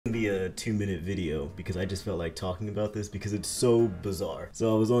Be a 2-minute video because I just felt like talking about this because it's so bizarre.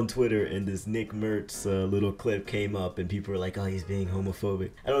 So I was on Twitter and this Nick Mercs little clip came up and people were like, oh, he's being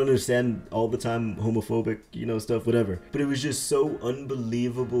homophobic. I don't understand all the time homophobic, you know, stuff, whatever. But it was just so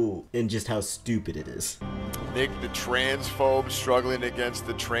unbelievable in just how stupid it is. Nick, the transphobe struggling against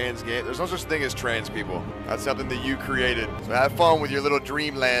the trans game. There's no such thing as trans people. That's something that you created. So have fun with your little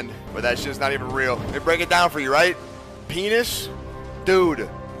dreamland, but that shit's not even real. Let me break it down for you, right? Penis, dude.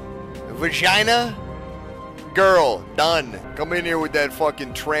 Vagina, girl, done. Come in here with that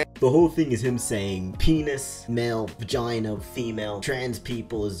fucking trans. The whole thing is him saying penis, male, vagina, female, trans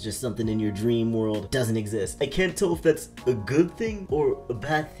people is just something in your dream world, doesn't exist. I can't tell if that's a good thing or a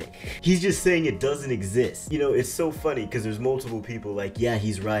bad thing. He's just saying it doesn't exist. You know, it's so funny because there's multiple people like, yeah,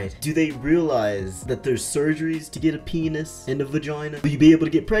 he's right. Do they realize that there's surgeries to get a penis and a vagina? Will you be able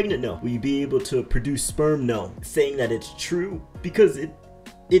to get pregnant? No. Will you be able to produce sperm? No. Saying that it's true because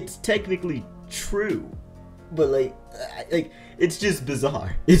it's technically true, but like it's just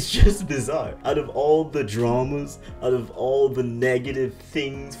bizarre. It's just bizarre. Out of all the dramas, out of all the negative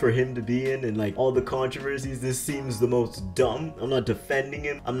things for him to be in and like all the controversies, this seems the most dumb. I'm not defending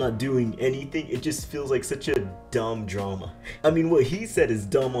him. I'm not doing anything. It just feels like such a dumb drama. I mean, what he said is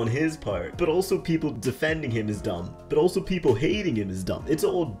dumb on his part, but also people defending him is dumb, but also people hating him is dumb. It's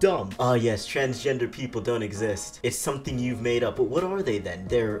all dumb. Ah, yes, transgender people don't exist. It's something you've made up. But what are they then?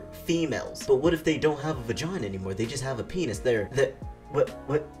 They're females. But what if they don't have a vagina anymore? They just have a penis. What?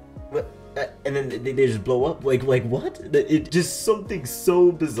 And then they just blow up? Like what? It just something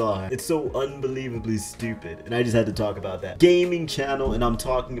so bizarre. It's so unbelievably stupid. And I just had to talk about that. Gaming channel, and I'm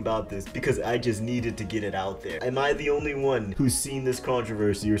talking about this because I just needed to get it out there. Am I the only one who's seen this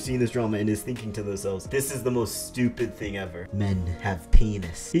controversy or seen this drama and is thinking to themselves, this is the most stupid thing ever? Men have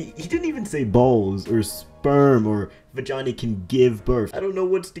penis. He didn't even say balls or sperm or vagina can give birth. I don't know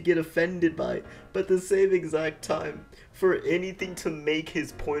what's to get offended by, but at the same exact time, for anything to make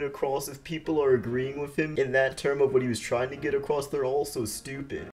his point across, if people are agreeing with him in that term of what he was trying to get across, they're all so stupid.